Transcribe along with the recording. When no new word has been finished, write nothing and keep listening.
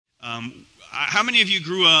How many of you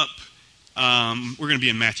grew up, we're going to be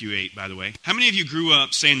in Matthew 8, by the way. How many of you grew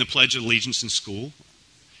up saying the Pledge of Allegiance in school?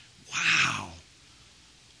 Wow,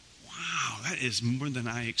 that is more than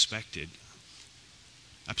I expected.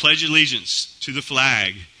 I pledge allegiance to the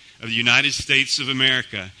flag of the United States of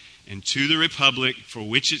America and to the republic for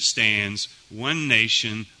which it stands, one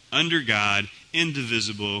nation, under God,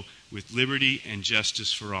 indivisible, with liberty and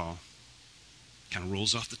justice for all. Kind of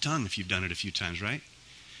rolls off the tongue if you've done it a few times, right?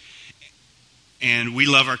 And we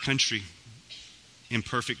love our country,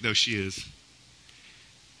 imperfect though she is.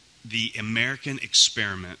 The American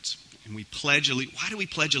experiment. And we pledge why do we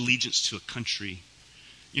pledge allegiance to a country?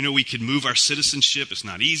 You know, we could move our citizenship. It's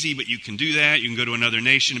not easy, but you can do that. You can go to another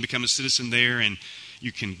nation and become a citizen there, and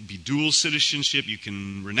you can be dual citizenship. You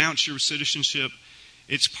can renounce your citizenship.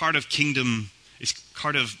 It's part of kingdom. It's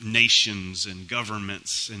part of nations and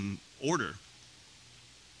governments and order.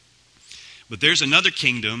 But there's another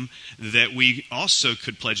kingdom that we also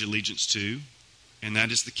could pledge allegiance to, and that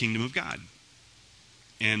is the kingdom of God.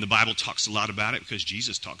 And the Bible talks a lot about it because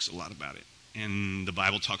Jesus talks a lot about it. And the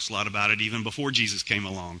Bible talks a lot about it even before Jesus came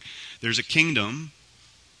along. There's a kingdom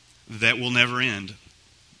that will never end.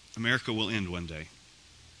 America will end one day.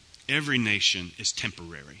 Every nation is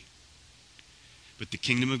temporary. But the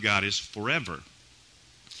kingdom of God is forever.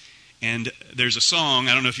 And there's a song,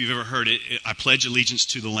 I don't know if you've ever heard it, I Pledge Allegiance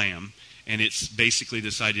to the Lamb. And it's basically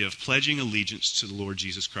this idea of pledging allegiance to the Lord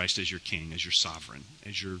Jesus Christ as your king, as your sovereign,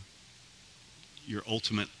 as your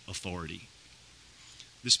ultimate authority.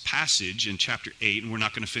 This passage in chapter 8, and we're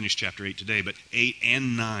not going to finish chapter 8 today, but 8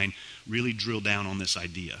 and 9 really drill down on this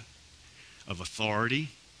idea of authority,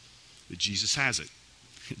 that Jesus has it.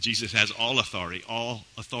 Jesus has all authority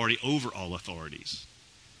over all authorities.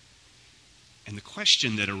 And the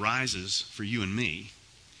question that arises for you and me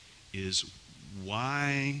is,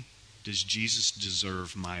 why does Jesus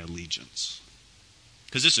deserve my allegiance?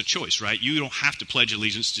 Because it's a choice, right? You don't have to pledge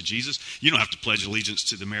allegiance to Jesus. You don't have to pledge allegiance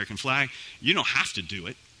to the American flag. You don't have to do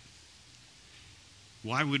it.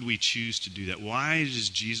 Why would we choose to do that? Why does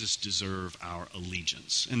Jesus deserve our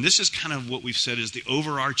allegiance? And this is kind of what we've said is the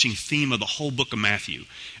overarching theme of the whole book of Matthew.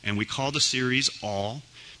 And we call the series All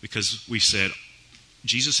because we said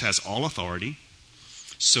Jesus has all authority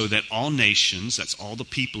so that all nations, that's all the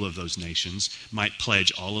people of those nations, might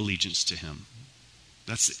pledge all allegiance to him.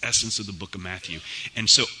 That's the essence of the book of Matthew. And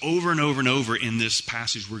so over and over and over in this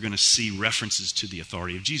passage, we're going to see references to the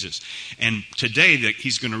authority of Jesus. And today,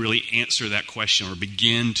 he's going to really answer that question or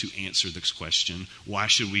begin to answer this question, why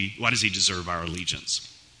does he deserve our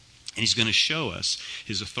allegiance? And he's going to show us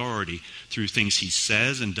his authority through things he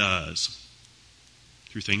says and does.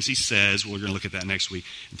 Through things he says, we're going to look at that next week,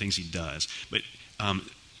 and things he does. But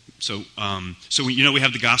So we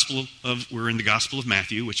have we're in the Gospel of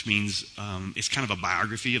Matthew, which means it's kind of a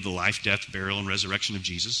biography of the life, death, burial, and resurrection of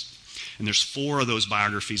Jesus. And there's 4 of those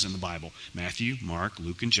biographies in the Bible: Matthew, Mark,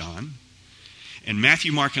 Luke, and John. And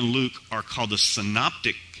Matthew, Mark, and Luke are called the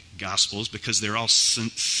synoptic Gospels because they're all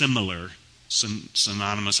similar,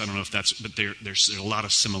 synonymous. I don't know if that's, but there's a lot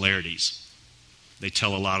of similarities. They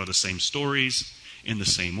tell a lot of the same stories in the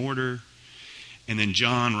same order. And then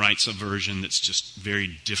John writes a version that's just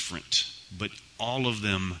very different, but all of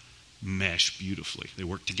them mesh beautifully. They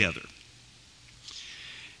work together.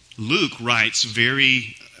 Luke writes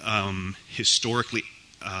very historically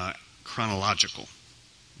chronological,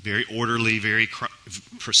 very orderly, very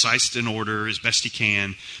precise in order as best he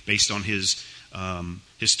can based on his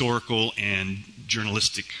historical and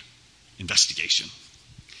journalistic investigation.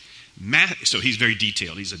 So he's very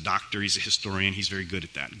detailed. He's a doctor. He's a historian. He's very good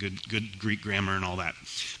at that. Good Greek grammar and all that.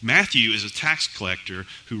 Matthew is a tax collector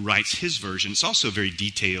who writes his version. It's also very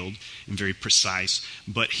detailed and very precise,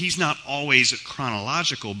 but he's not always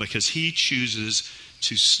chronological because he chooses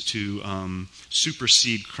to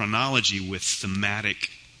supersede chronology with thematic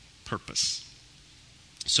purpose.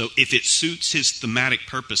 So if it suits his thematic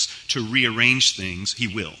purpose to rearrange things, he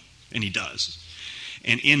will, and he does.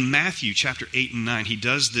 And in Matthew chapter 8 and 9, he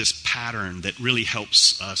does this pattern that really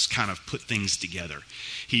helps us kind of put things together.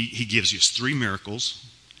 He gives us 3 miracles,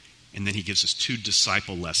 and then he gives us 2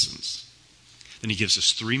 disciple lessons. Then he gives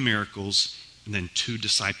us 3 miracles, and then 2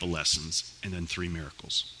 disciple lessons, and then 3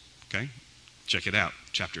 miracles. Okay? Check it out,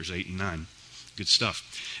 chapters 8 and 9. Good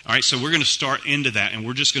stuff. All right, so we're going to start into that, and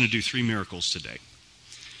we're just going to do 3 miracles today.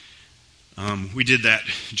 We did that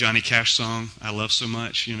Johnny Cash song I love so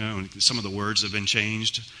much, and some of the words have been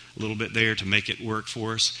changed a little bit there to make it work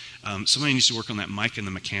for us. Somebody needs to work on that Mike and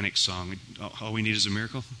the Mechanics song. All we need is a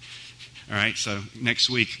miracle. All right, so next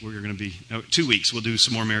week we're going to be, 2 weeks, we'll do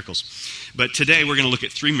some more miracles. But today we're going to look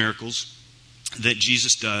at 3 miracles that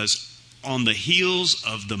Jesus does on the heels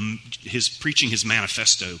of his preaching his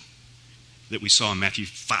manifesto that we saw in Matthew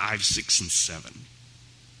 5, 6, and 7.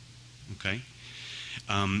 Okay?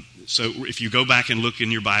 So if you go back and look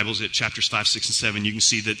in your Bibles at chapters 5, 6, and 7, you can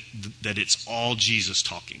see that it's all Jesus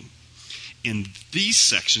talking. In these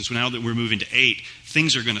sections, now that we're moving to 8,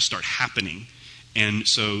 things are going to start happening. And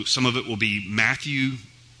so some of it will be Matthew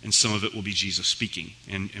and some of it will be Jesus speaking.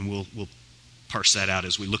 And we'll parse that out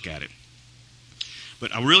as we look at it.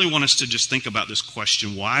 But I really want us to just think about this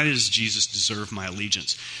question: why does Jesus deserve my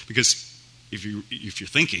allegiance? Because if you're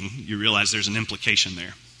thinking, you realize there's an implication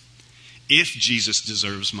there. If Jesus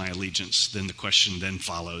deserves my allegiance, then the question then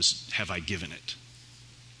follows, have I given it?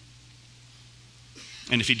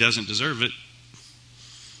 And if he doesn't deserve it,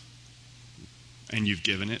 and you've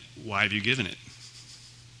given it, why have you given it?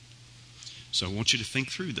 So I want you to think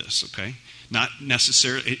through this, okay? Not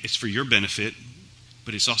necessarily, it's for your benefit,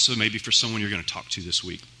 but it's also maybe for someone you're going to talk to this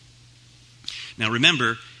week. Now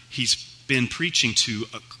remember, he's been preaching to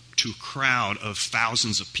a crowd of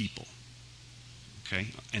thousands of people. Okay?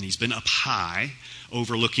 And he's been up high,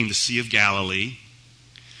 overlooking the Sea of Galilee.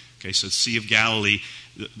 Okay, so the Sea of Galilee,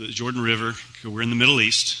 the Jordan River, we're in the Middle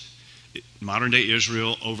East. Modern-day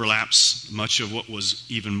Israel overlaps much of what was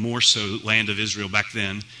even more so land of Israel back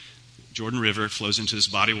then. Jordan River flows into this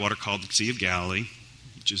body of water called the Sea of Galilee,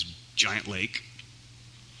 which is a giant lake.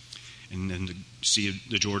 And then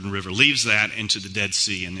the Jordan River leaves that into the Dead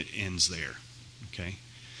Sea, and it ends there. Okay?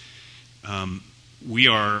 We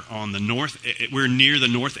are on we're near the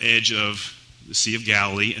north edge of the Sea of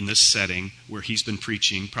Galilee in this setting where he's been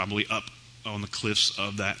preaching, probably up on the cliffs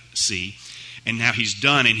of that sea. And now he's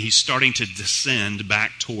done, and he's starting to descend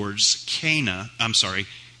back towards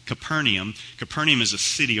Capernaum. Capernaum is a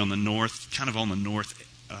city on the north,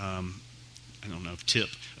 tip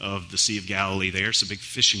of the Sea of Galilee there. It's a big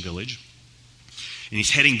fishing village. And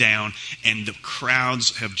he's heading down, and the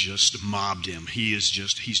crowds have just mobbed him. He's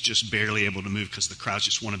just barely able to move because the crowds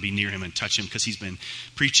just want to be near him and touch him because he's been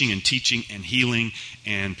preaching and teaching and healing,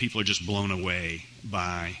 and people are just blown away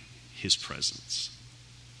by his presence.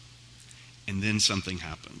 And then something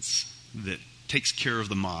happens that takes care of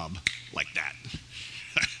the mob like that.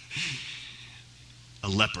 A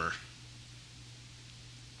leper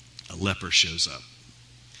shows up.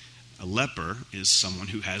 A leper is someone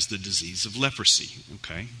who has the disease of leprosy,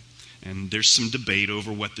 okay? And there's some debate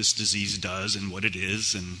over what this disease does and what it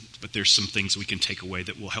is, but there's some things we can take away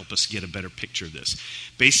that will help us get a better picture of this.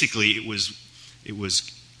 Basically, it was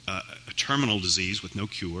a terminal disease with no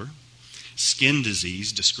cure, skin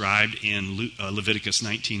disease described in Leviticus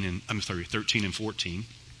 13 and 14,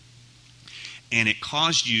 and it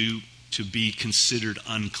caused you to be considered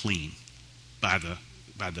unclean by the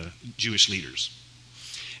Jewish leaders.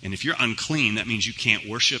 And if you're unclean, that means you can't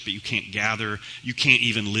worship, you can't gather, you can't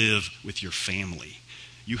even live with your family.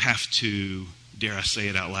 You have to, dare I say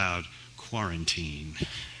it out loud, quarantine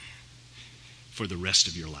for the rest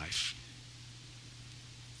of your life.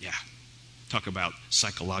 Yeah, talk about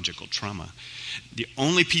psychological trauma. The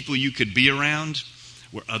only people you could be around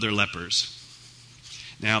were other lepers.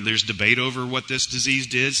 Now, there's debate over what this disease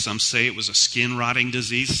did. Some say it was a skin-rotting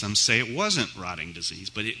disease. Some say it wasn't rotting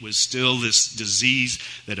disease. But it was still this disease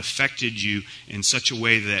that affected you in such a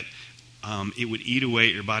way that it would eat away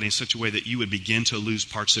at your body in such a way that you would begin to lose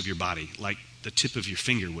parts of your body, like the tip of your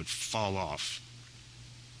finger would fall off.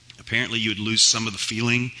 Apparently, you would lose some of the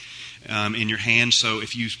feeling in your hand. So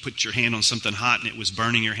if you put your hand on something hot and it was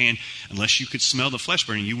burning your hand, unless you could smell the flesh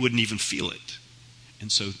burning, you wouldn't even feel it.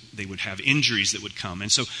 And so they would have injuries that would come.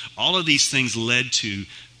 And so all of these things led to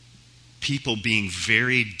people being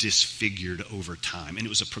very disfigured over time. And it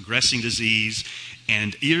was a progressing disease.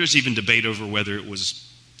 And there's even debate over whether it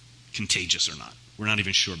was contagious or not. We're not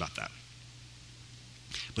even sure about that.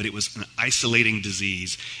 But it was an isolating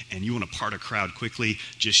disease. And you want to part a crowd quickly,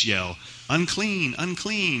 just yell, "Unclean,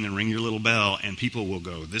 unclean," and ring your little bell. And people will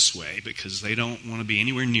go this way because they don't want to be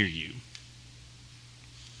anywhere near you.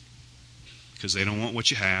 Because they don't want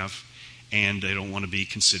what you have, and they don't want to be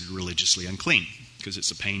considered religiously unclean, because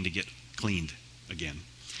it's a pain to get cleaned again.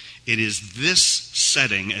 It is this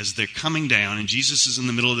setting as they're coming down, and Jesus is in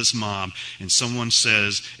the middle of this mob, and someone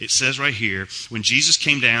says, it says right here, when Jesus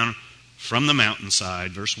came down from the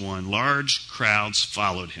mountainside, verse 1, large crowds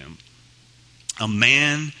followed him. A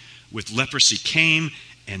man with leprosy came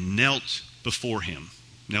and knelt before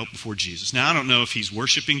Jesus. Now, I don't know if he's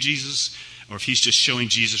worshiping Jesus or if he's just showing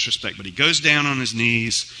Jesus respect. But he goes down on his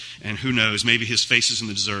knees, and who knows, maybe his face is in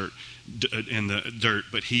the dirt.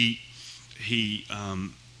 But he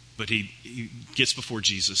But he gets before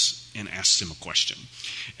Jesus and asks him a question.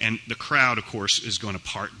 And the crowd, of course, is going to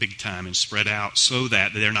part big time and spread out so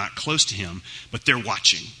that they're not close to him, but they're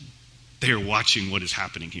watching. They're watching what is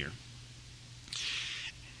happening here.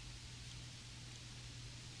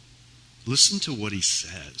 Listen to what he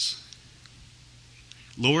says.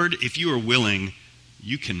 Lord, if you are willing,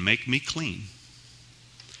 you can make me clean.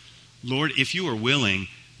 Lord, if you are willing,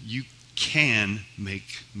 you can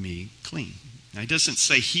make me clean. Now, he doesn't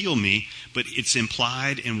say heal me, but it's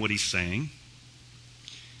implied in what he's saying.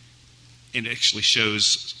 It actually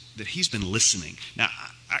shows that he's been listening. Now,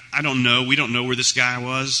 I don't know. We don't know where this guy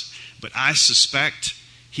was, but I suspect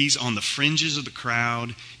he's on the fringes of the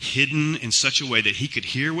crowd, hidden in such a way that he could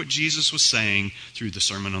hear what Jesus was saying through the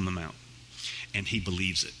Sermon on the Mount. And he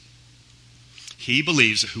believes it. He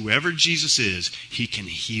believes that whoever Jesus is, he can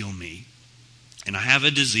heal me. And I have a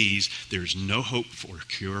disease. There's no hope for a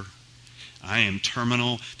cure. I am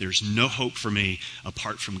terminal. There's no hope for me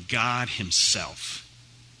apart from God himself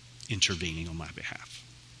intervening on my behalf.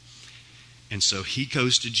 And so he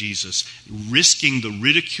goes to Jesus, risking the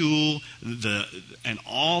ridicule and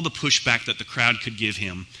all the pushback that the crowd could give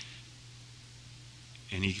him.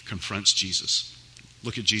 And he confronts Jesus.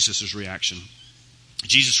 Look at Jesus' reaction.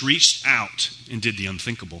 Jesus reached out and did the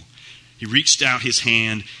unthinkable. He reached out his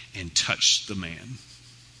hand and touched the man.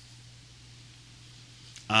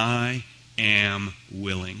 I am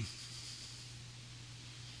willing.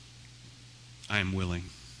 I am willing.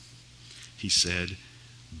 He said,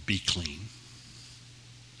 be clean.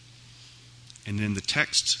 And then the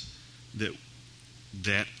text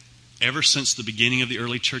that ever since the beginning of the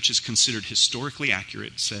early church is considered historically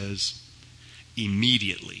accurate says,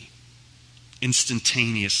 immediately,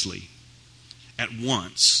 instantaneously, at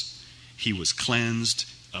once, he was cleansed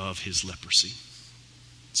of his leprosy.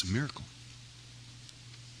 It's a miracle.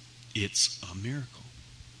 It's a miracle.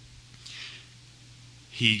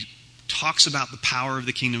 He talks about the power of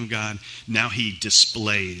the kingdom of God. Now he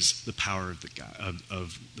displays the power of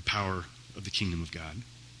the power of the kingdom of God.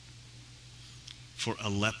 For a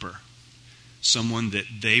leper, someone that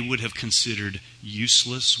they would have considered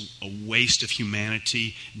useless, a waste of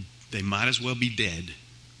humanity, they might as well be dead.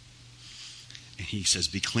 And he says,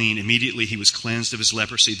 be clean. Immediately he was cleansed of his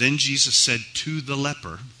leprosy. Then Jesus said to the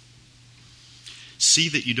leper, see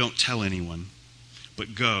that you don't tell anyone,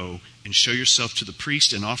 but go and show yourself to the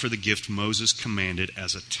priest and offer the gift Moses commanded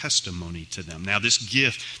as a testimony to them. Now this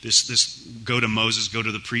gift, this go to Moses, go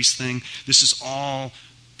to the priest thing, this is all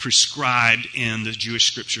prescribed in the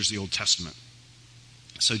Jewish scriptures, the Old Testament.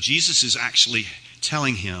 So Jesus is actually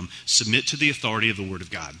telling him, submit to the authority of the Word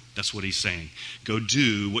of God. That's what he's saying. Go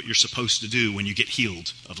do what you're supposed to do when you get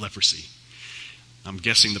healed of leprosy. I'm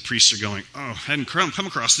guessing the priests are going, I hadn't come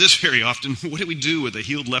across this very often. What do we do with a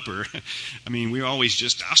healed leper? I mean, we always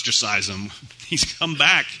just ostracize him. He's come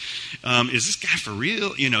back. Is this guy for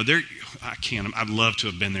real? I'd love to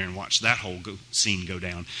have been there and watched that whole scene go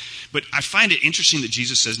down. But I find it interesting that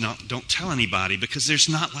Jesus says, no, don't tell anybody, because there's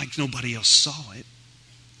not like nobody else saw it.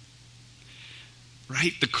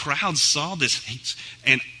 Right? The crowd saw this.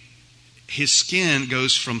 And his skin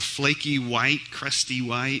goes from flaky white, crusty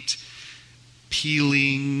white,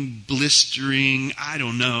 peeling, blistering, I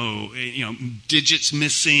don't know, digits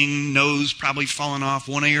missing, nose probably falling off,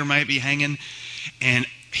 one ear might be hanging, and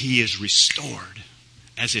he is restored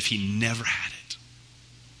as if he never had it.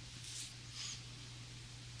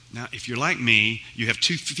 Now, if you're like me, you have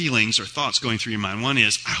two feelings or thoughts going through your mind. One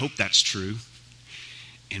is, I hope that's true,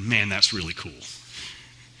 and man, that's really cool.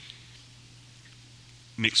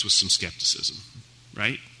 Mixed with some skepticism,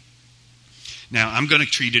 right? Now, I'm going to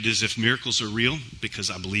treat it as if miracles are real, because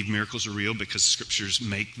I believe miracles are real, because scriptures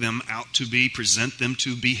make them out to be, present them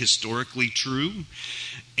to be historically true.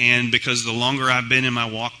 And because the longer I've been in my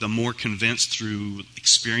walk, the more convinced through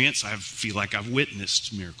experience, I feel like I've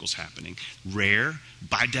witnessed miracles happening. Rare,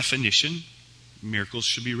 by definition, miracles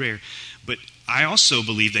should be rare. But I also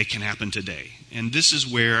believe they can happen today. And this is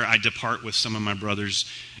where I depart with some of my brothers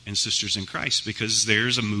and sisters in Christ, because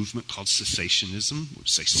there's a movement called cessationism,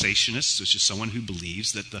 cessationists, which is someone who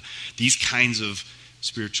believes that these kinds of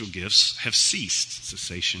spiritual gifts have ceased.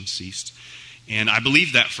 Cessation ceased. And I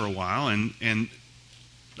believed that for a while, and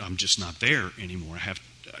I'm just not there anymore.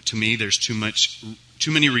 To me, there's too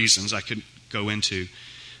many reasons I could go into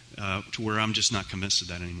to where I'm just not convinced of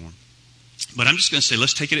that anymore. But I'm just going to say,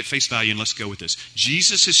 let's take it at face value and let's go with this.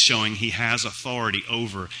 Jesus is showing he has authority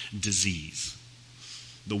over disease.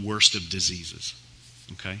 The worst of diseases.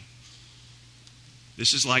 Okay?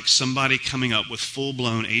 This is like somebody coming up with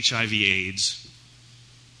full-blown HIV/AIDS.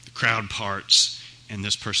 The crowd parts, and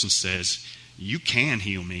this person says, you can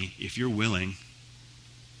heal me if you're willing.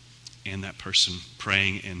 and that person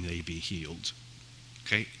praying and they be healed.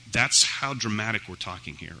 Okay? That's how dramatic we're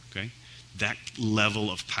talking here. Okay? That level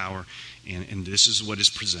of power, and this is what is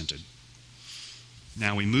presented.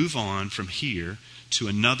 Now we move on from here to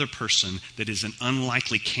another person that is an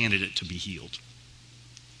unlikely candidate to be healed.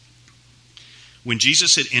 When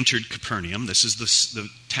Jesus had entered Capernaum, this is the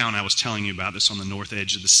town I was telling you about, this on the north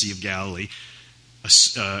edge of the Sea of Galilee.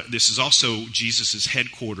 This is also Jesus'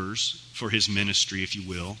 headquarters for his ministry, if you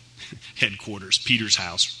will. Headquarters, Peter's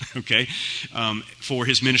house, okay, for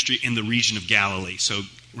his ministry in the region of Galilee. So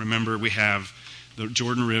remember, we have the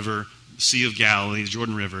Jordan River, the Sea of Galilee, the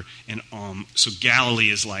Jordan River, and so Galilee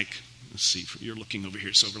is like, let's see, you're looking over here,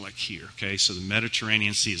 it's over like here, okay? So the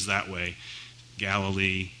Mediterranean Sea is that way,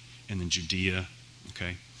 Galilee, and then Judea,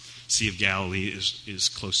 okay? Sea of Galilee is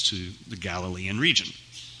close to the Galilean region.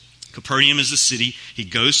 Capernaum is the city. He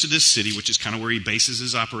goes to this city, which is kind of where he bases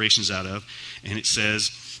his operations out of, and it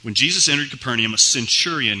says, when Jesus entered Capernaum, a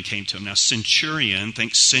centurion came to him. Now, centurion,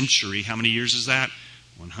 think century. How many years is that?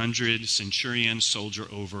 100. Centurion, soldier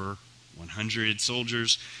over 100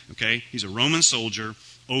 soldiers. Okay? He's a Roman soldier,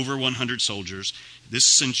 over 100 soldiers. This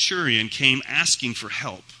centurion came asking for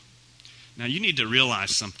help. Now, you need to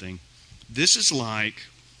realize something. This is like,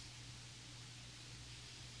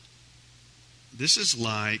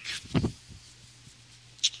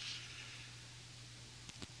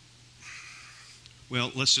 well,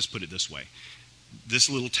 let's just put it this way. This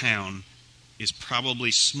little town is probably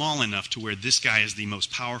small enough to where this guy is the most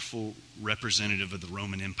powerful representative of the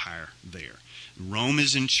Roman Empire there. Rome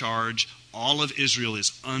is in charge. All of Israel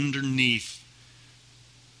is underneath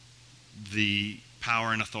the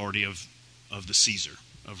power and authority of the Caesar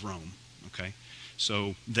of Rome. Okay?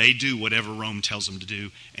 So they do whatever Rome tells them to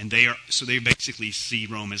do, and they basically see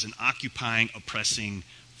Rome as an occupying, oppressing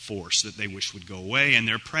force that they wish would go away, and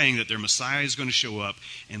they're praying that their Messiah is going to show up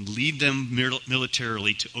and lead them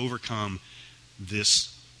militarily to overcome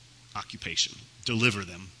this occupation, deliver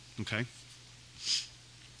them, okay?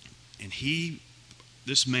 And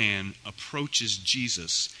this man approaches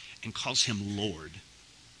Jesus and calls him Lord.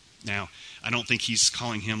 Now, I don't think he's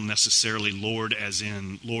calling him necessarily Lord as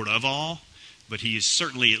in Lord of all, but he is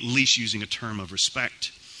certainly at least using a term of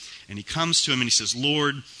respect. And he comes to him and he says,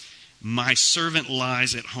 Lord, my servant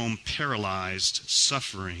lies at home paralyzed,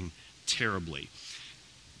 suffering terribly.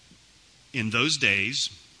 In those days,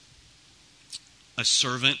 a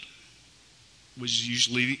servant was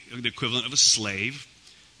usually the equivalent of a slave,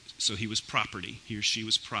 so he was property. He or she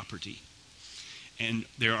was property. And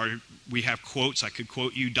we have quotes, I could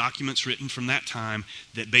quote you, documents written from that time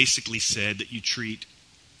that basically said that you treat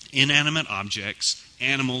inanimate objects,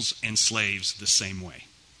 animals, and slaves the same way.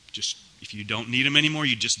 Just if you don't need them anymore,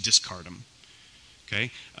 you just discard them.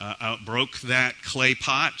 Okay? Broke that clay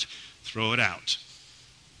pot, throw it out.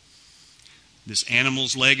 This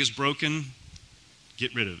animal's leg is broken,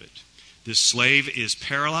 get rid of it. This slave is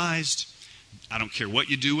paralyzed. I don't care what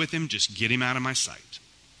you do with him, just get him out of my sight.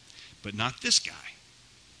 But not this guy.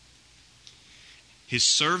 His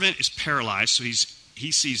servant is paralyzed, so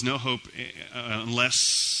he sees no hope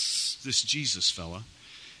unless this Jesus fella,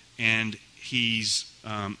 and he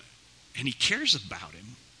cares about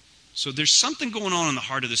him. So there's something going on in the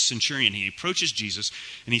heart of this centurion. He approaches Jesus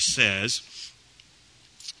and he says,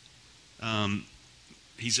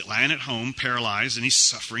 he's lying at home, paralyzed, and he's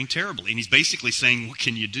suffering terribly. And he's basically saying, what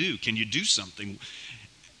can you do? Can you do something?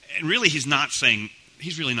 And really he's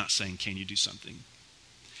really not saying, can you do something?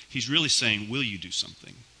 He's really saying, will you do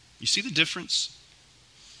something? You see the difference?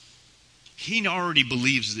 He already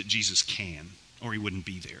believes that Jesus can, or he wouldn't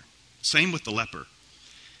be there. Same with the leper.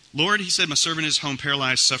 Lord, he said, my servant is home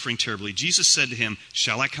paralyzed, suffering terribly. Jesus said to him,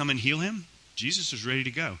 shall I come and heal him? Jesus was ready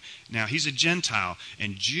to go. Now, he's a Gentile,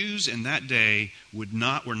 and Jews in that day were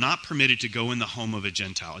not permitted to go in the home of a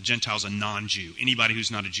Gentile. A Gentile is a non-Jew. Anybody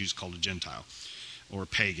who's not a Jew is called a Gentile or a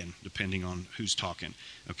pagan, depending on who's talking.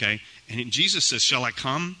 Okay? And Jesus says, shall I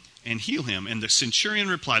come and heal him? And the centurion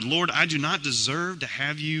replied, Lord, I do not deserve to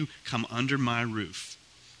have you come under my roof.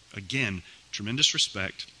 Again, tremendous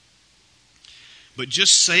respect. But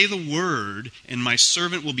just say the word, and my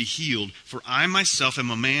servant will be healed, for I myself am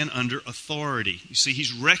a man under authority. You see,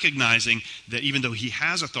 he's recognizing that even though he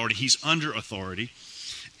has authority, he's under authority,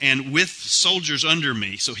 and with soldiers under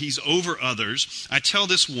me, so he's over others. I tell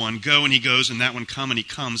this one, go, and he goes, and that one, come, and he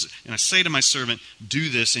comes. And I say to my servant, do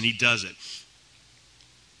this, and he does it.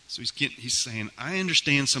 So he's saying, I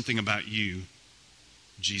understand something about you,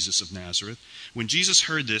 Jesus of Nazareth. When Jesus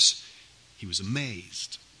heard this, he was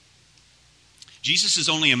amazed. Jesus is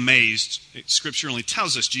only amazed, Scripture only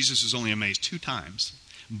tells us Jesus is only amazed 2 times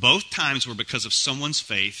Both times were because of someone's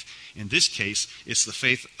faith. In this case, it's the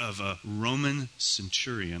faith of a Roman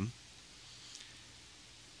centurion.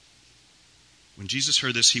 When Jesus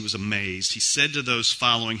heard this, he was amazed. He said to those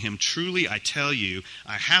following him, "Truly, I tell you,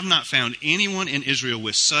 I have not found anyone in Israel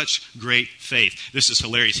with such great faith." This is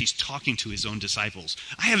hilarious. He's talking to his own disciples.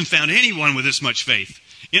 I haven't found anyone with this much faith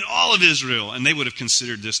in all of Israel. And they would have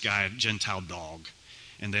considered this guy a Gentile dog.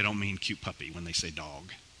 And they don't mean cute puppy when they say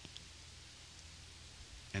dog.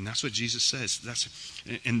 And that's what Jesus says.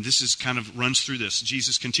 And this is kind of runs through this.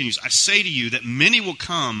 Jesus continues, "I say to you that many will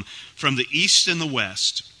come from the east and the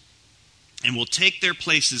west and will take their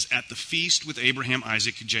places at the feast with Abraham,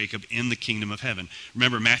 Isaac, and Jacob in the kingdom of heaven."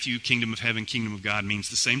 Remember, Matthew, kingdom of heaven, kingdom of God means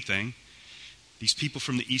the same thing. These people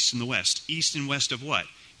from the east and the west. East and west of what?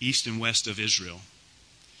 East and west of Israel.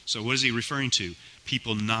 So what is he referring to?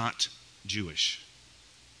 People not Jewish.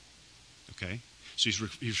 Okay? So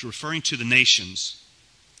he's referring to the nations.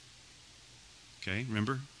 Okay,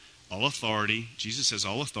 remember? All authority. Jesus has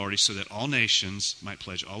all authority so that all nations might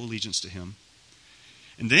pledge all allegiance to him.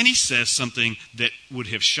 And then he says something that would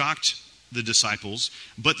have shocked the disciples.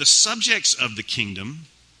 But the subjects of the kingdom,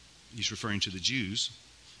 he's referring to the Jews,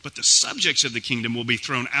 but the subjects of the kingdom will be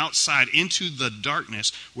thrown outside into the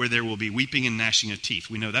darkness where there will be weeping and gnashing of teeth.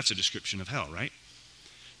 We know that's a description of hell, right?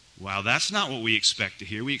 Well, that's not what we expect to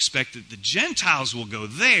hear. We expect that the Gentiles will go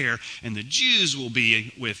there and the Jews will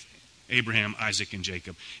be with Abraham, Isaac, and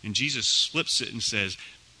Jacob. And Jesus flips it and says,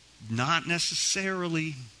 not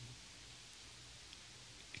necessarily.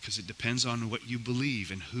 Because it depends on what you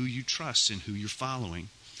believe and who you trust and who you're following.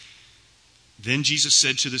 Then Jesus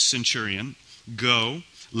said to the centurion, "Go,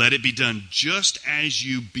 let it be done just as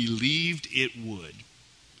you believed it would."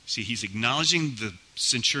 See, he's acknowledging the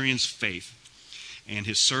centurion's faith, and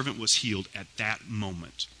his servant was healed at that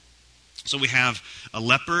moment. So we have a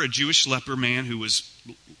leper, a Jewish leper man who was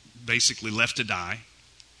basically left to die,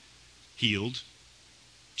 healed.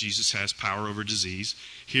 Jesus has power over disease.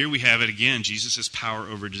 Here we have it again. Jesus has power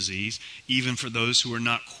over disease, even for those who are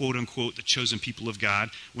not, quote unquote, the chosen people of God,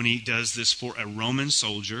 when he does this for a Roman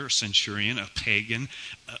soldier, a centurion, a pagan,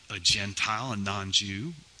 a Gentile, a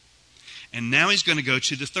non-Jew. And now he's going to go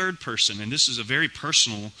to the third person. And this would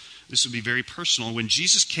be very personal. When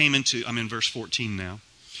Jesus came into, I'm in verse 14 now.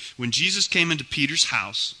 When Jesus came into Peter's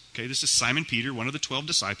house, okay, this is Simon Peter, one of the 12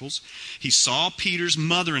 disciples. He saw Peter's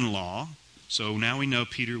mother-in-law. So now we know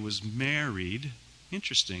Peter was married.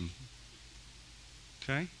 Interesting.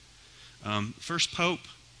 Okay. First pope,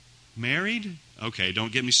 married? Okay,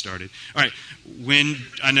 don't get me started. All right.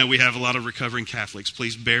 I know we have a lot of recovering Catholics.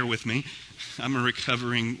 Please bear with me. I'm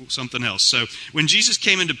recovering something else. So when Jesus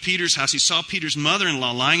came into Peter's house, he saw Peter's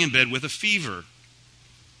mother-in-law lying in bed with a fever.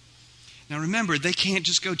 Now remember, they can't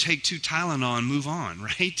just go take 2 Tylenol and move on,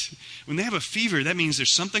 right? When they have a fever, that means there's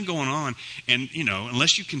something going on. And,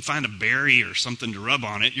 unless you can find a berry or something to rub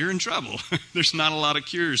on it, you're in trouble. There's not a lot of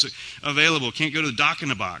cures available. Can't go to the doc in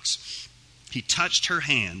a box. He touched her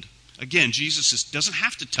hand. Again, Jesus doesn't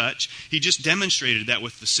have to touch. He just demonstrated that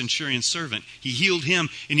with the centurion's servant. He healed him,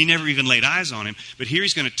 and he never even laid eyes on him. But here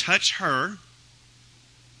he's going to touch her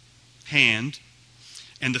hand,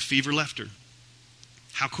 and the fever left her.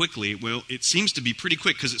 How quickly? Well, it seems to be pretty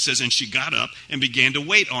quick because it says, and she got up and began to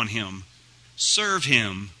wait on him, serve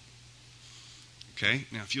him. Okay,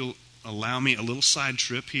 now if you'll allow me a little side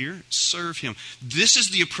trip here, serve him. This is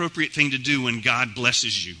the appropriate thing to do when God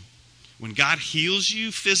blesses you. When God heals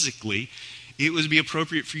you physically, it would be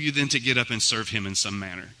appropriate for you then to get up and serve him in some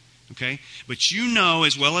manner. Okay? But you know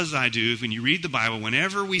as well as I do, when you read the Bible,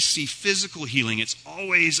 whenever we see physical healing, it's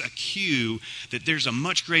always a cue that there's a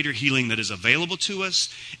much greater healing that is available to us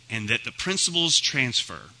and that the principles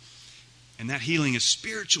transfer. And that healing is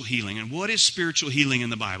spiritual healing. And what is spiritual healing in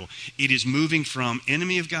the Bible? It is moving from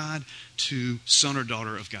enemy of God to son or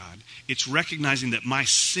daughter of God. It's recognizing that my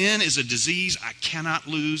sin is a disease I cannot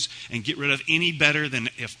lose and get rid of any better than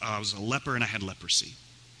if I was a leper and I had leprosy.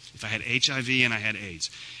 If I had HIV and I had AIDS.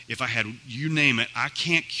 If I had, you name it, I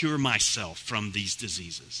can't cure myself from these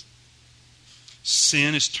diseases.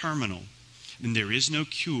 Sin is terminal. And there is no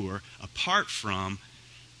cure apart from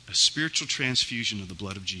a spiritual transfusion of the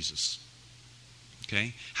blood of Jesus.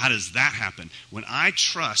 Okay? How does that happen? When I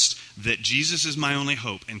trust that Jesus is my only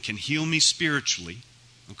hope and can heal me spiritually,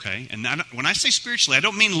 okay? And when I say spiritually, I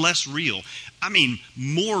don't mean less real. I mean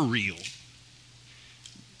more real.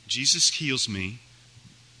 Jesus heals me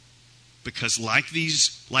because like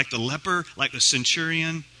the leper, like the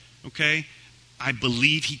centurion, okay, I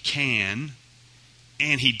believe he can,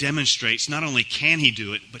 and he demonstrates not only can he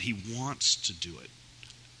do it, but he wants to do it.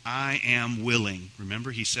 I am willing. Remember,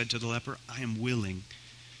 he said to the leper, I am willing.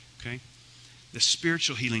 Okay? The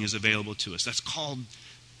spiritual healing is available to us. That's called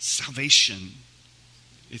salvation.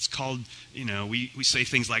 It's called, we say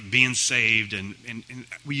things like being saved, and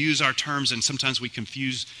we use our terms, and sometimes we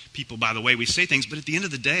confuse people by the way we say things. But at the end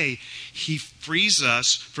of the day, he frees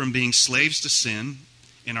us from being slaves to sin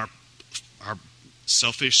and our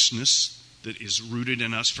selfishness that is rooted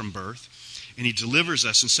in us from birth. And he delivers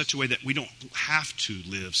us in such a way that we don't have to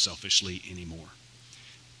live selfishly anymore.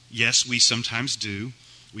 Yes, we sometimes do.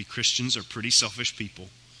 We Christians are pretty selfish people.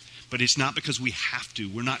 But it's not because we have to.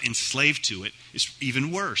 We're not enslaved to it. It's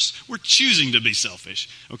even worse. We're choosing to be selfish.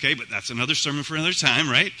 Okay, but that's another sermon for another time,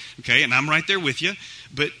 right? Okay, and I'm right there with you.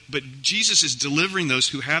 But Jesus is delivering those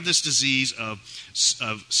who have this disease of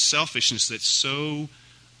selfishness that's so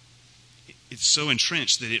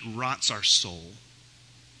entrenched that it rots our soul.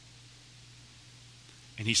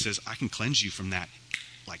 And he says, I can cleanse you from that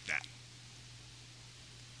like that.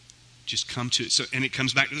 Just come to it. And it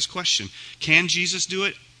comes back to this question. Can Jesus do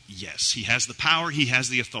it? Yes. He has the power. He has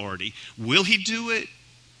the authority. Will he do it?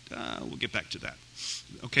 We'll get back to that.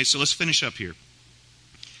 Okay, so let's finish up here.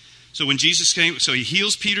 So when Jesus came, so he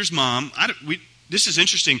heals Peter's mom. This is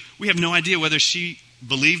interesting. We have no idea whether she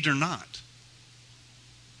believed or not.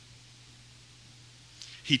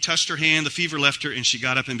 He touched her hand, the fever left her, and she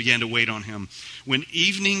got up and began to wait on him. When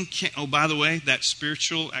evening came, by the way, that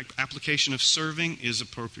spiritual application of serving is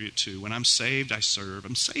appropriate too. When I'm saved, I serve.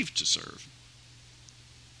 I'm saved to serve.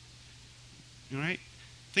 All right?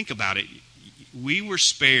 Think about it. We were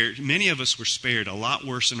spared, many of us were spared a lot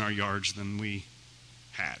worse in our yards than we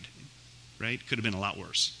had. Right? Could have been a lot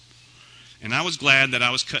worse. And I was glad that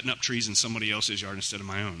I was cutting up trees in somebody else's yard instead of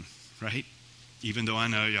my own. Right? Even though I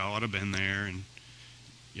know y'all ought to have been there and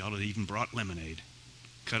y'all would have even brought lemonade.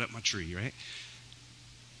 Cut up my tree, right?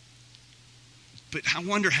 But I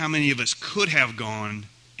wonder how many of us could have gone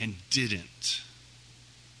and didn't.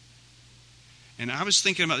 And I was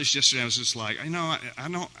thinking about this yesterday. I was just like, I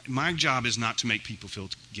know my job is not to make people feel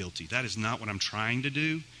guilty. That is not what I'm trying to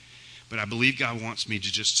do. But I believe God wants me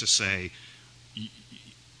to say,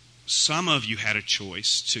 some of you had a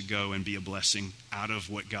choice to go and be a blessing out of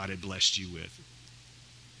what God had blessed you with.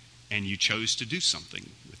 And you chose to do something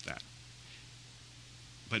with that.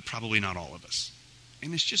 But probably not all of us.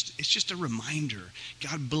 And it's just a reminder.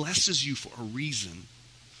 God blesses you for a reason.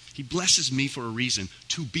 He blesses me for a reason,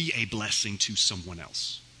 to be a blessing to someone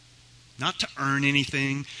else. Not to earn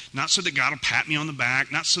anything, not so that God will pat me on the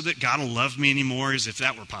back, not so that God will love me anymore as if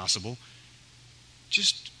that were possible.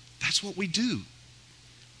 Just, that's what we do.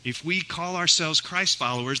 If we call ourselves Christ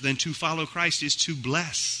followers, then to follow Christ is to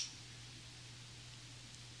bless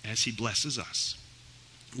as he blesses us.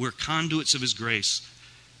 We're conduits of his grace.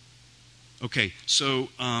 Okay, so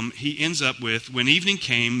he ends up with, when evening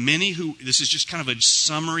came, this is just kind of a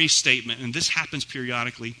summary statement, and this happens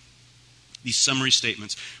periodically, these summary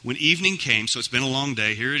statements. When evening came, so it's been a long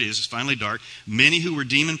day, here it is, it's finally dark, many who were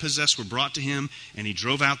demon-possessed were brought to him, and he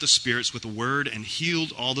drove out the spirits with a word and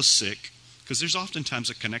healed all the sick. Because there's oftentimes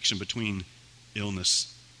a connection between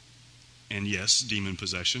illness and, yes, demon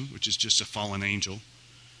possession, which is just a fallen angel,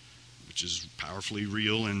 which is powerfully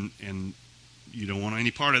real, and you don't want any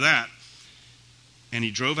part of that. And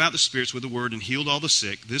he drove out the spirits with a word and healed all the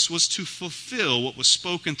sick. This was to fulfill what was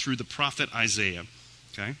spoken through the prophet Isaiah.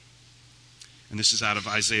 Okay? And this is out of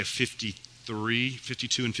Isaiah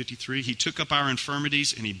 52 and 53. He took up our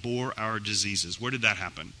infirmities and he bore our diseases. Where did that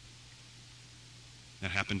happen?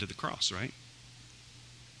 That happened at the cross, right?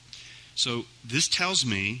 So this tells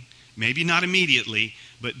me, maybe not immediately,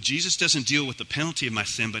 but Jesus doesn't deal with the penalty of my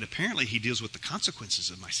sin, but apparently he deals with the consequences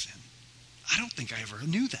of my sin. I don't think I ever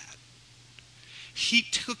knew that. He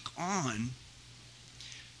took on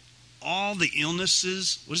all the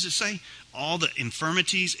illnesses, what does it say? All the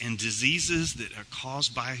infirmities and diseases that are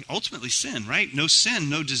caused by ultimately sin, right? No sin,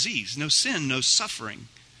 no disease. No sin, no suffering.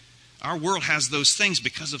 Our world has those things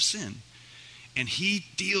because of sin. And he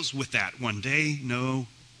deals with that one day. No,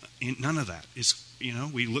 none of that is,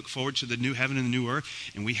 we look forward to the new heaven and the new earth,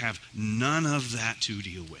 and we have none of that to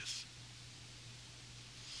deal with.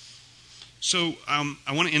 So I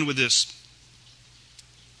want to end with this.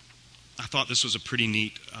 I thought this was a pretty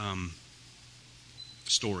neat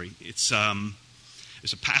story. It's a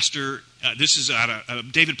pastor. This is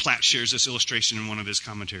David Platt shares this illustration in one of his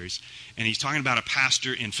commentaries, and he's talking about a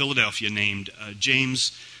pastor in Philadelphia named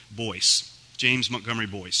James Montgomery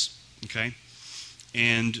Boyce. Okay,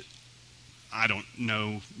 and I don't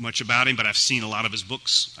know much about him, but I've seen a lot of his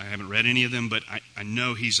books. I haven't read any of them, but I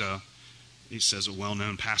know he says a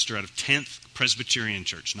well-known pastor out of 10th Presbyterian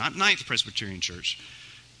Church, not 9th Presbyterian Church.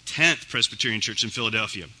 10th Presbyterian Church in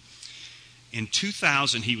Philadelphia. In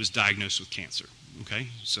 2000, he was diagnosed with cancer. Okay,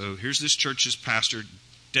 so here's this church's pastor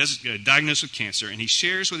diagnosed with cancer, and he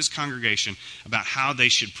shares with his congregation about how they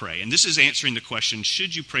should pray. And this is answering the question,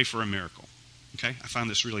 should you pray for a miracle? Okay, I found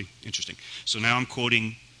this really interesting. So now I'm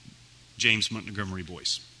quoting James Montgomery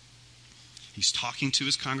Boyce. He's talking to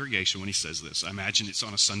his congregation when he says this. I imagine it's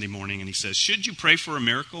on a Sunday morning, and he says, should you pray for a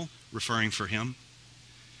miracle? Referring for him.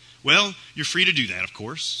 Well, you're free to do that, of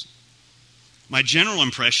course. My general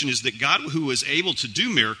impression is that God, who is able to do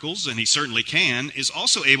miracles, and he certainly can, is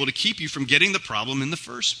also able to keep you from getting the problem in the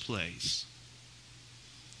first place.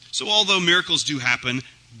 So although miracles do happen,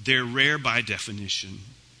 they're rare by definition.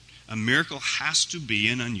 A miracle has to be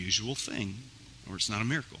an unusual thing, or it's not a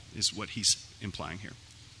miracle, is what he's implying here.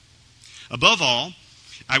 Above all,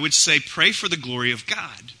 I would say pray for the glory of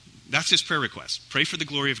God. That's his prayer request. Pray for the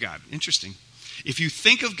glory of God. Interesting. If you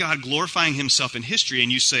think of God glorifying himself in history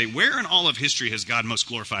and you say, where in all of history has God most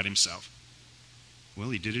glorified himself? Well,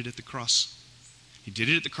 he did it at the cross. He did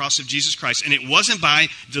it at the cross of Jesus Christ. And it wasn't by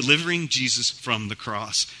delivering Jesus from the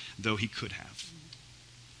cross, though he could have.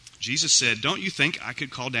 Jesus said, don't you think I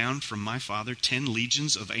could call down from my Father 10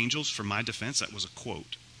 legions of angels for my defense? That was a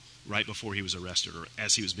quote right before he was arrested, or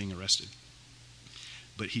as he was being arrested.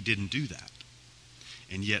 But he didn't do that.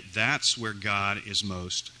 And yet that's where God is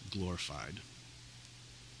most glorified.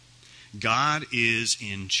 God is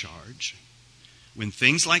in charge. When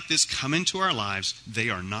things like this come into our lives, they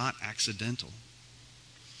are not accidental.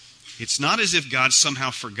 It's not as if God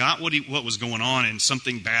somehow forgot what was going on and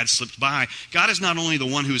something bad slipped by. God is not only the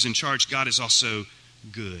one who is in charge, God is also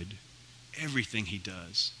good. Everything he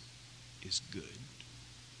does is good.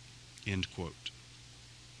 End quote.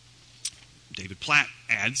 David Platt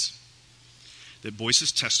adds that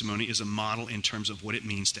Boyce's testimony is a model in terms of what it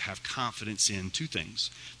means to have confidence in two things: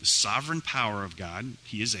 the sovereign power of God,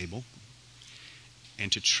 he is able,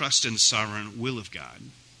 and to trust in the sovereign will of God.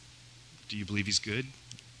 Do you believe he's good?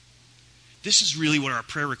 This is really what our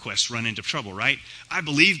prayer requests run into trouble, right? I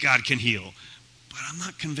believe God can heal, but I'm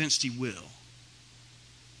not convinced he will.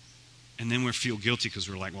 And then we feel guilty because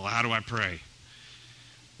we're like, well, how do I pray?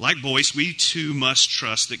 Like Boyce, we too must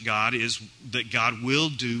trust that God will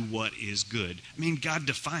do what is good. I mean, God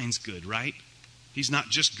defines good, right? He's not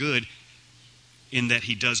just good in that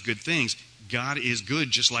he does good things. God is good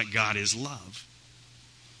just like God is love.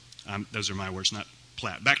 Those are my words, not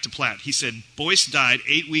Platt. Back to Platt. He said, Boyce died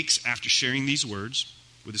 8 weeks after sharing these words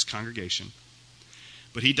with his congregation.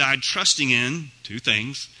 But he died trusting in two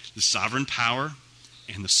things: the sovereign power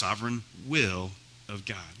and the sovereign will of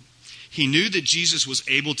God. He knew that Jesus was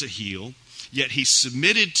able to heal, yet he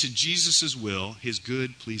submitted to Jesus' will, his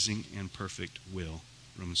good, pleasing, and perfect will.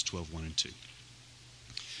 Romans 12:1 and 2.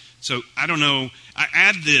 So, I don't know, I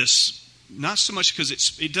add this not so much because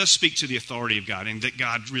it does speak to the authority of God, and that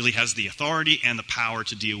God really has the authority and the power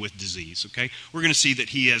to deal with disease, okay? We're going to see that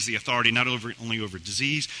he has the authority not only over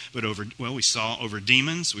disease, but we saw over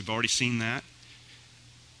demons. We've already seen that.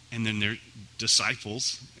 And then their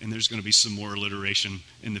disciples, and there's going to be some more alliteration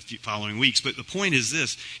in the following weeks. But the point is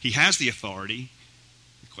this: he has the authority.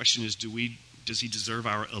 The question is, does he deserve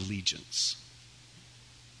our allegiance?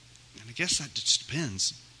 And I guess that just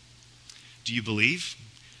depends. Do you believe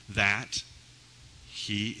that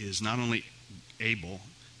he is not only able,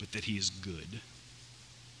 but that he is good?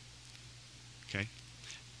 Okay?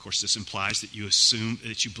 Of course, this implies that you assume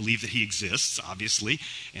that you believe that he exists, obviously,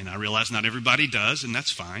 and I realize not everybody does, and that's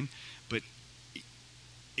fine, but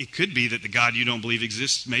it could be that the God you don't believe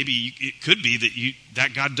exists, maybe it could be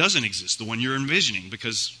that God doesn't exist, the one you're envisioning,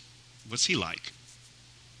 because what's he like?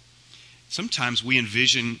 Sometimes we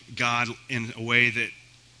envision God in a way that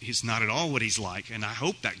he's not at all what he's like, and I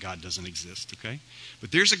hope that God doesn't exist, okay?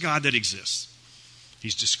 But there's a God that exists.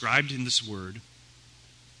 He's described in this word,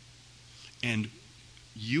 and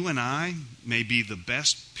you and I may be the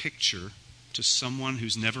best picture to someone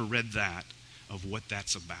who's never read that of what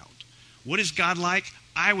that's about. What is God like?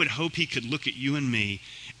 I would hope he could look at you and me,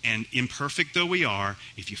 and imperfect though we are,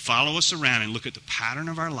 if you follow us around and look at the pattern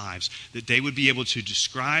of our lives, that they would be able to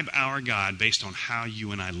describe our God based on how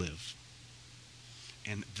you and I live.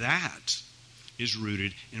 And that is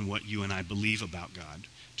rooted in what you and I believe about God.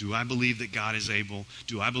 Do I believe that God is able?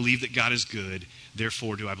 Do I believe that God is good?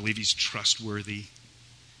 Therefore, do I believe he's trustworthy?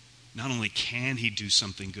 Not only can he do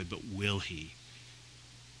something good, but will he?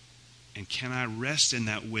 And can I rest in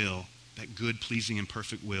that will, that good, pleasing, and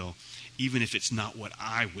perfect will, even if it's not what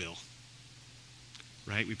I will?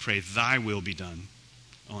 Right? We pray, thy will be done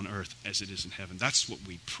on earth as it is in heaven. That's what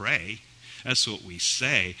we pray. That's what we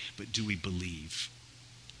say. But do we believe?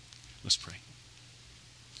 Let's pray.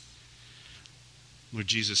 Lord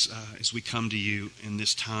Jesus, as we come to you in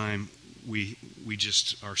this time, we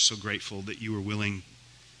just are so grateful that you were willing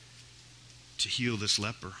to heal this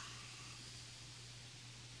leper.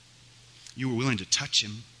 You were willing to touch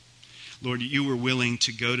him. Lord, you were willing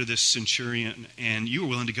to go to this centurion, and you were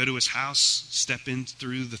willing to go to his house, step in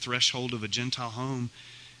through the threshold of a Gentile home,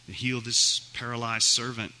 and heal this paralyzed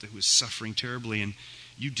servant that was suffering terribly. And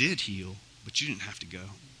you did heal, but you didn't have to go,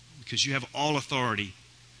 because you have all authority.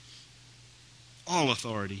 All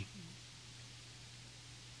authority.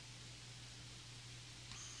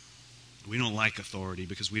 We don't like authority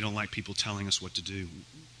because we don't like people telling us what to do.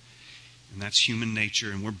 And that's human nature,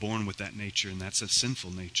 and we're born with that nature, and that's a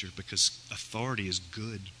sinful nature, because authority is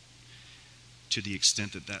good to the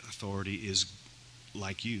extent that that authority is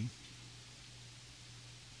like you.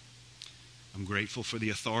 I'm grateful for the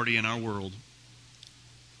authority in our world,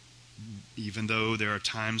 even though there are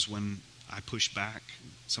times when I push back,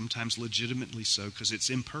 sometimes legitimately so, because it's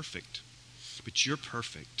imperfect. But you're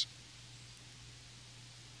perfect.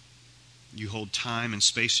 You hold time and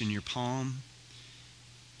space in your palm.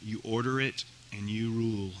 You order it, and you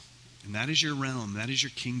rule. And that is your realm. That is your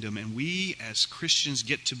kingdom. And we as Christians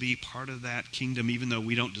get to be part of that kingdom, even though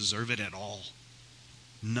we don't deserve it at all.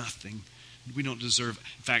 Nothing. We don't deserve.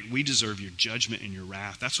 In fact, we deserve your judgment and your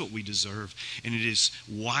wrath. That's what we deserve. And it is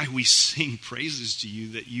why we sing praises to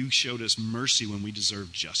you, that you showed us mercy when we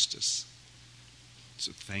deserved justice.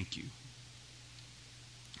 So thank you.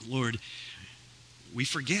 Lord, we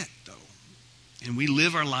forget, though. And we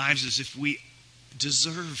live our lives as if we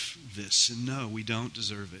deserve this. And no, we don't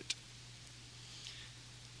deserve it.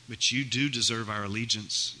 But you do deserve our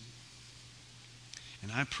allegiance.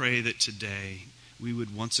 And I pray that today we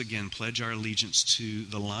would once again pledge our allegiance to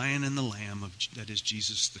the Lion and the Lamb that is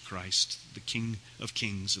Jesus the Christ, the King of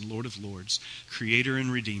Kings and Lord of Lords, Creator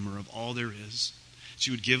and Redeemer of all there is. That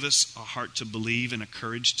you would give us a heart to believe and a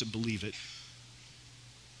courage to believe it.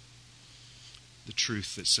 The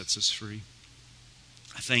truth that sets us free.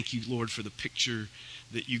 I thank you, Lord, for the picture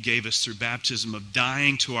that you gave us through baptism of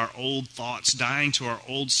dying to our old thoughts, dying to our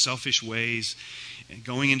old selfish ways, and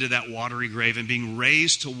going into that watery grave and being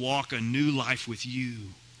raised to walk a new life with you,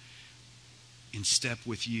 in step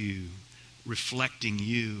with you, reflecting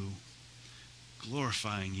you,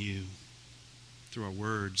 glorifying you through our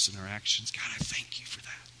words and our actions. God, I thank you for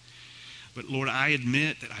that. But Lord, I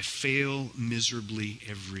admit that I fail miserably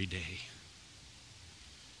every day.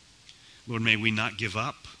 Lord, may we not give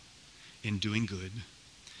up in doing good.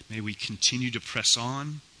 May we continue to press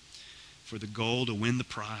on for the goal to win the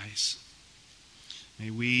prize.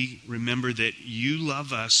 May we remember that you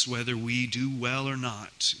love us whether we do well or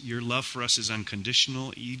not. Your love for us is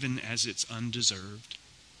unconditional, even as it's undeserved.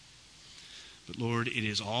 But Lord, it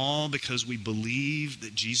is all because we believe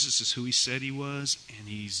that Jesus is who he said he was, and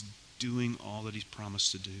he's doing all that he's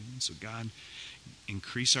promised to do. And so God,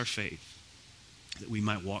 increase our faith, that we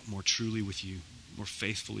might walk more truly with you, more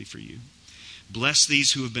faithfully for you. Bless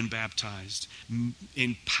these who have been baptized.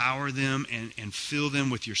 Empower them and fill them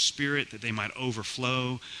with your Spirit, that they might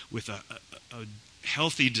overflow with a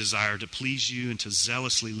healthy desire to please you and to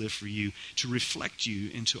zealously live for you, to reflect you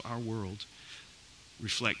into our world.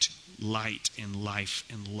 Reflect light and life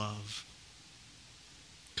and love,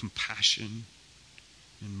 compassion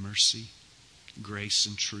and mercy, grace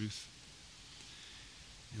and truth.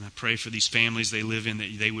 And I pray for these families they live in,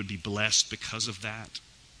 that they would be blessed because of that,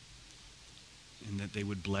 and that they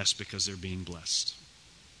would bless because they're being blessed.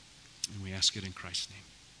 And we ask it in Christ's name.